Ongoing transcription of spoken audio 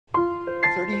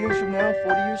30 years from now,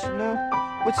 40 years from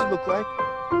now, what's it look like?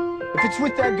 If it's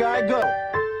with that guy, go.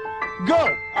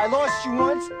 Go! I lost you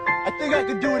once. I think I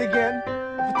could do it again.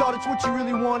 If I thought it's what you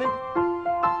really wanted.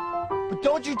 But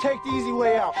don't you take the easy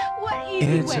way out. What easy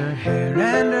way? It's her hair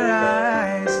and her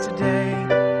eyes today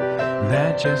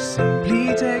that just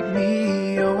simply take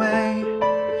me away.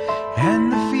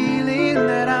 And the feeling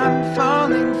that I'm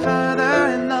falling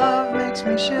further in love makes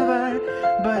me shiver,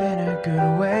 but in a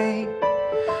good way.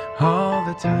 All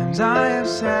the times I have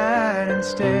sat and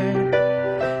stared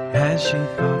as she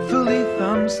thoughtfully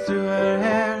thumbs through her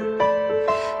hair,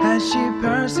 as she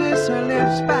purses her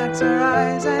lips, backs her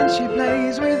eyes, and she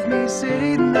plays with me,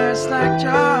 sitting there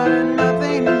slack-jawed and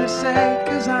nothing to say.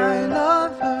 'Cause I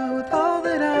love her with all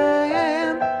that I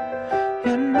am,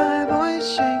 and my voice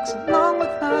shakes along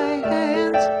with my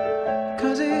hands.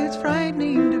 'Cause it's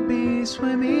frightening to be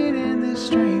swimming in this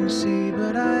strange sea,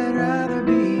 but I'd rather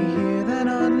be here than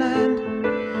on land.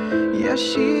 Yes,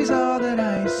 she's all that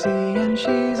I see, and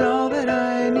she's all that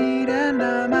I need, and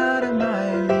I'm out of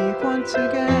my league once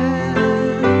again.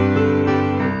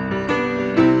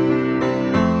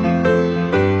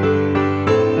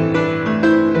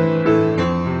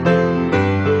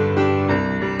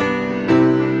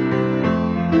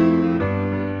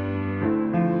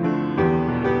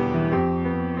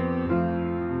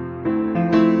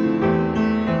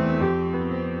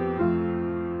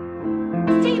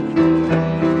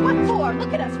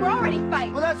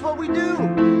 Well, that's what we do.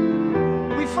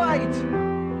 We fight.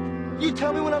 You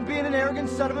tell me when I'm being an arrogant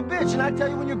son of a bitch, and I tell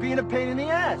you when you're being a pain in the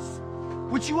ass.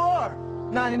 Which you are,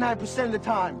 99% of the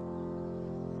time.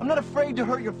 I'm not afraid to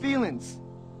hurt your feelings.